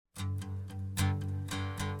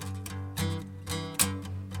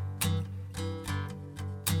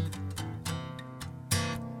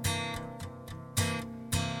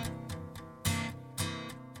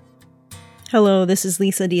Hello, this is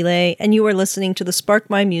Lisa DeLay, and you are listening to the Spark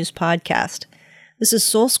My Muse podcast. This is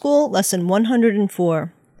Soul School, Lesson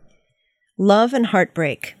 104, Love and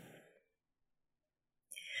Heartbreak.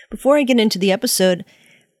 Before I get into the episode,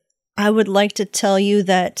 I would like to tell you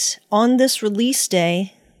that on this release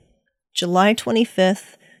day, July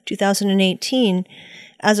 25th, 2018,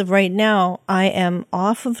 as of right now, I am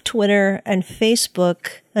off of Twitter and Facebook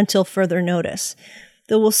until further notice.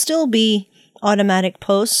 There will still be automatic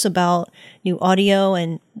posts about new audio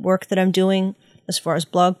and work that I'm doing as far as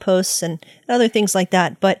blog posts and other things like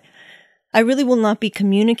that, but I really will not be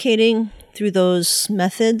communicating through those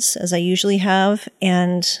methods as I usually have,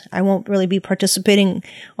 and I won't really be participating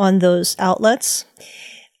on those outlets.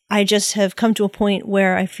 I just have come to a point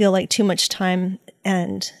where I feel like too much time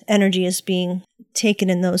and energy is being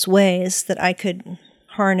taken in those ways that I could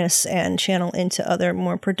harness and channel into other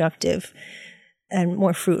more productive and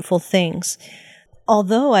more fruitful things.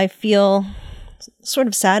 Although I feel sort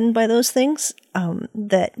of saddened by those things,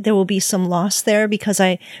 that there will be some loss there because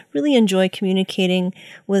I really enjoy communicating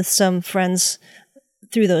with some friends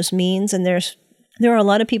through those means. And there are a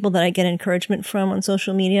lot of people that I get encouragement from on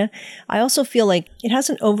social media. I also feel like it has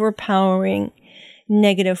an overpowering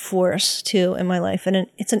negative force too in my life. And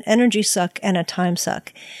it's an energy suck and a time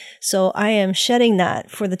suck. So I am shedding that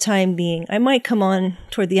for the time being. I might come on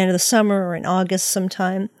toward the end of the summer or in August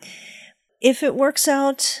sometime. If it works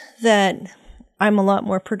out that I'm a lot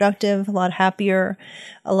more productive, a lot happier,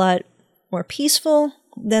 a lot more peaceful,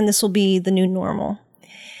 then this will be the new normal.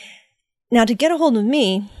 Now, to get a hold of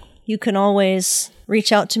me, you can always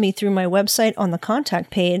reach out to me through my website on the contact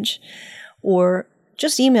page, or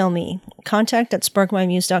just email me,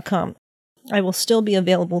 contact@sparkmymuse.com. I will still be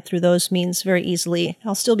available through those means very easily.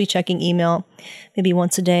 I'll still be checking email maybe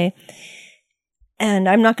once a day. And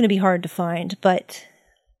I'm not going to be hard to find, but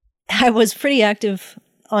I was pretty active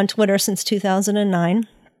on Twitter since 2009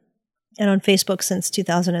 and on Facebook since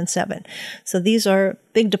 2007. So these are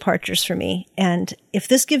big departures for me. And if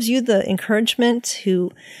this gives you the encouragement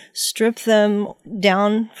to strip them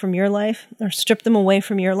down from your life, or strip them away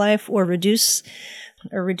from your life, or reduce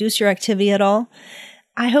your activity at all,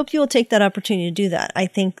 I hope you will take that opportunity to do that. I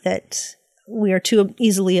think that we are too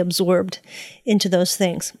easily absorbed into those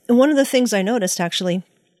things. And one of the things I noticed actually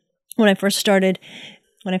when I first started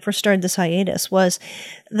this hiatus was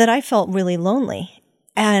that I felt really lonely.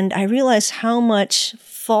 And I realized how much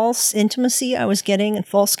false intimacy I was getting and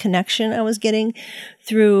false connection I was getting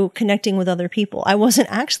through connecting with other people. I wasn't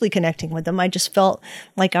actually connecting with them. I just felt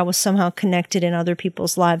like I was somehow connected in other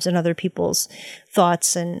people's lives and other people's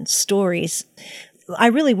thoughts and stories. I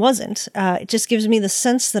really wasn't. It just gives me the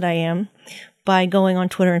sense that I am. By going on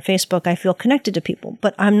Twitter and Facebook, I feel connected to people,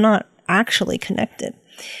 but I'm not actually connected.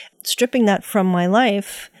 Stripping that from my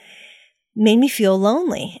life made me feel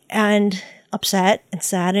lonely and upset and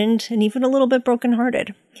saddened and even a little bit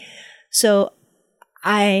brokenhearted. So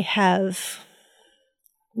I have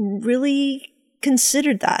really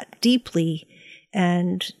considered that deeply,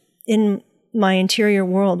 and in my interior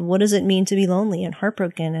world, what does it mean to be lonely and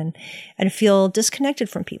heartbroken and feel disconnected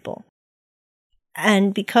from people?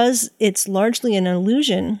 And because it's largely an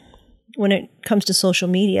illusion when it comes to social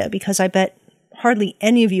media, because I bet hardly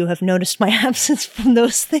any of you have noticed my absence from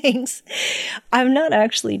those things, I'm not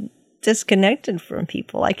actually disconnected from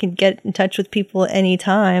people. I can get in touch with people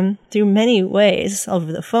anytime through many ways,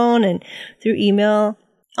 over the phone and through email,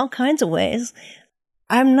 all kinds of ways.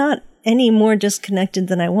 I'm not any more disconnected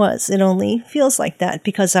than I was. It only feels like that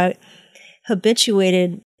because I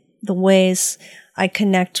habituated the ways I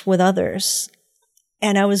connect with others.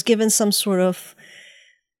 And I was given some sort of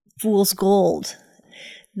fool's gold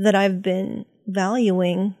that I've been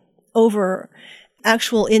valuing over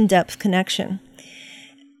actual in-depth connection.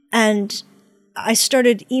 And I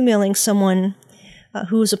started emailing someone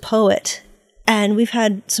who was a poet, and we've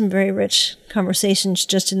had some very rich conversations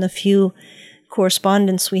just in the few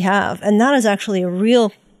correspondence we have. And that is actually a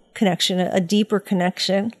real connection, a deeper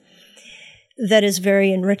connection that is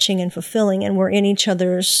very enriching and fulfilling. And we're in each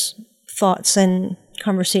other's thoughts and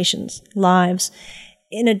conversations, lives,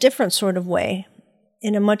 in a different sort of way,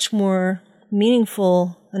 in a much more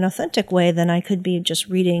meaningful and authentic way than I could be just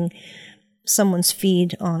reading someone's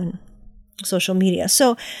feed on social media.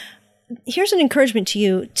 So here's an encouragement to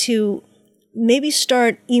you to maybe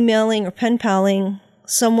start emailing or pen paling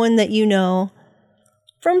someone that you know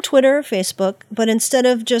from Twitter or Facebook, but instead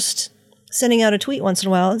of just sending out a tweet once in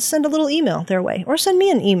a while, send a little email their way, or send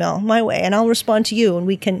me an email my way, and I'll respond to you and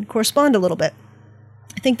we can correspond a little bit.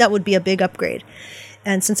 I think that would be a big upgrade.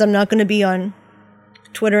 And since I'm not going to be on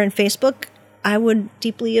Twitter and Facebook, I would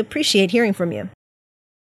deeply appreciate hearing from you.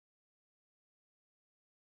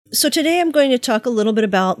 So today I'm going to talk a little bit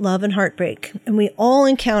about love and heartbreak. And we all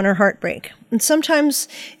encounter heartbreak. And sometimes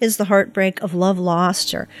it's the heartbreak of love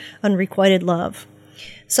lost or unrequited love.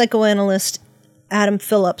 Psychoanalyst Adam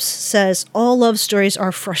Phillips says all love stories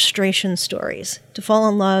are frustration stories. To fall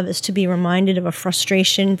in love is to be reminded of a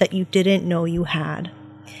frustration that you didn't know you had.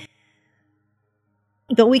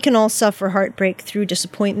 But we can all suffer heartbreak through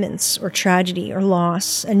disappointments or tragedy or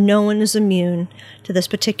loss, and no one is immune to this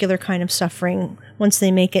particular kind of suffering once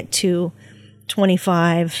they make it to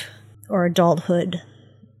 25 or adulthood.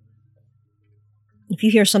 If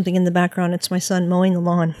you hear something in the background, it's my son mowing the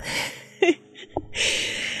lawn.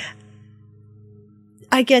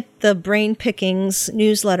 I get the Brain Pickings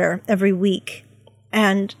newsletter every week,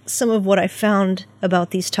 and some of what I found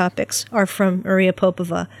about these topics are from Maria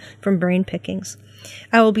Popova from Brain Pickings.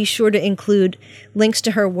 I will be sure to include links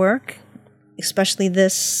to her work, especially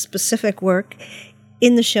this specific work,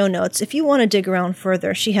 in the show notes. If you want to dig around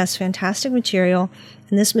further, she has fantastic material,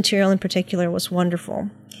 and this material in particular was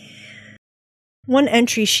wonderful. One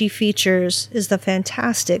entry she features is the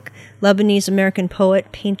fantastic Lebanese-American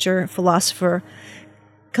poet, painter, philosopher,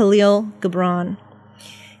 Khalil Gibran.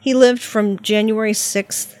 He lived from January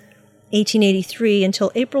 6th, 1883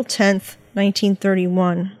 until April 10th,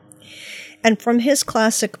 1931. And from his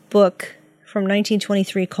classic book from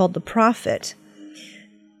 1923 called The Prophet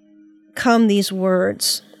come these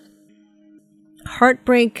words: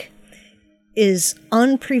 heartbreak is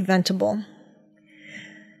unpreventable,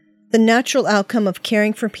 the natural outcome of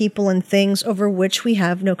caring for people and things over which we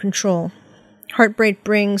have no control. Heartbreak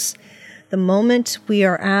brings the moment we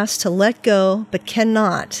are asked to let go but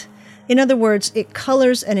cannot. In other words, it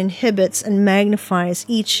colors and inhibits and magnifies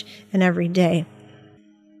each and every day.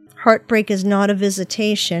 Heartbreak is not a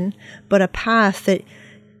visitation, but a path that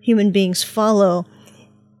human beings follow,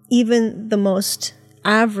 even the most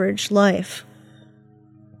average life.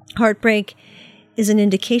 Heartbreak is an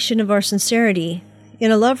indication of our sincerity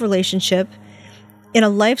in a love relationship, in a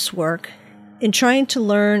life's work, in trying to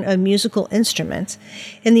learn a musical instrument,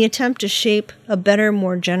 in the attempt to shape a better,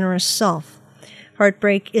 more generous self.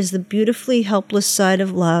 Heartbreak is the beautifully helpless side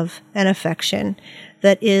of love and affection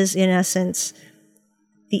that is, in essence,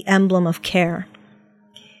 the emblem of care.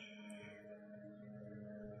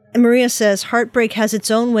 And Maria says, heartbreak has its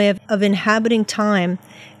own way of inhabiting time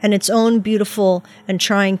and its own beautiful and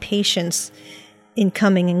trying patience in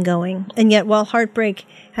coming and going. And yet, while heartbreak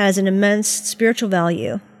has an immense spiritual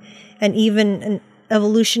value, and even an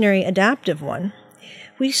evolutionary adaptive one,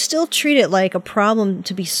 we still treat it like a problem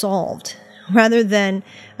to be solved, rather than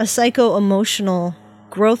a psycho-emotional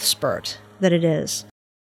growth spurt that it is.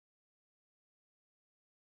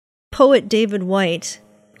 Poet David White,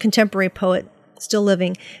 contemporary poet, still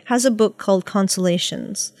living, has a book called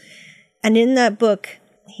Consolations. And in that book,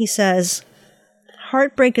 he says,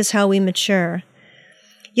 heartbreak is how we mature.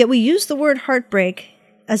 Yet we use the word heartbreak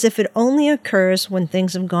as if it only occurs when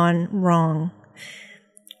things have gone wrong.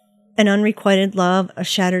 An unrequited love, a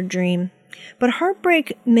shattered dream. But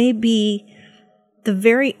heartbreak may be the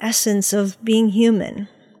very essence of being human,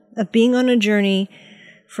 of being on a journey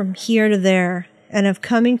from here to there, and of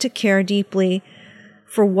coming to care deeply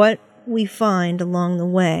for what we find along the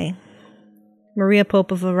way. Maria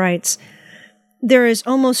Popova writes, there is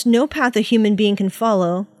almost no path a human being can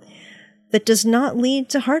follow that does not lead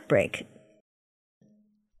to heartbreak.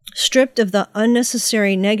 Stripped of the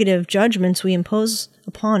unnecessary negative judgments we impose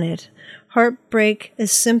upon it, heartbreak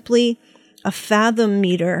is simply a fathom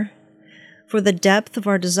meter for the depth of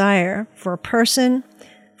our desire for a person,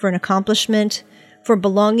 for an accomplishment, for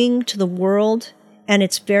belonging to the world and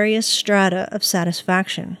its various strata of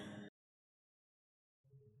satisfaction.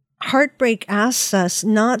 Heartbreak asks us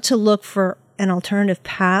not to look for an alternative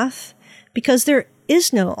path, because there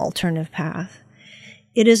is no alternative path.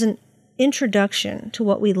 It is an introduction to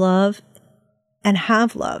what we love and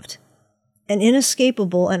have loved. An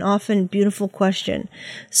inescapable and often beautiful question.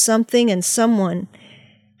 Something and someone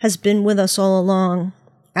has been with us all along,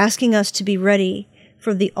 asking us to be ready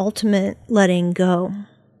for the ultimate letting go.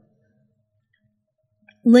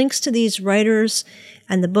 Links to these writers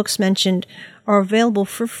and the books mentioned are available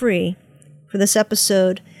for free for this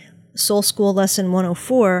episode, Soul School Lesson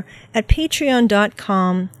 104, at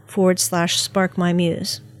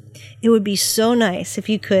patreon.com/sparkmymuse. It would be so nice if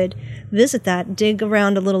you could visit that, dig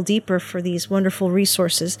around a little deeper for these wonderful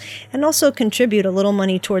resources, and also contribute a little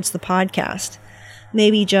money towards the podcast.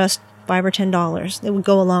 Maybe just $5 or $10. It would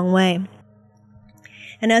go a long way.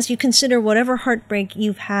 And as you consider whatever heartbreak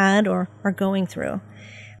you've had or are going through,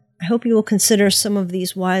 I hope you will consider some of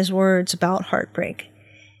these wise words about heartbreak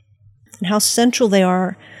and how central they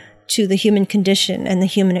are to the human condition and the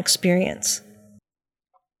human experience.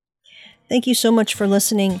 Thank you so much for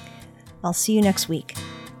listening. I'll see you next week.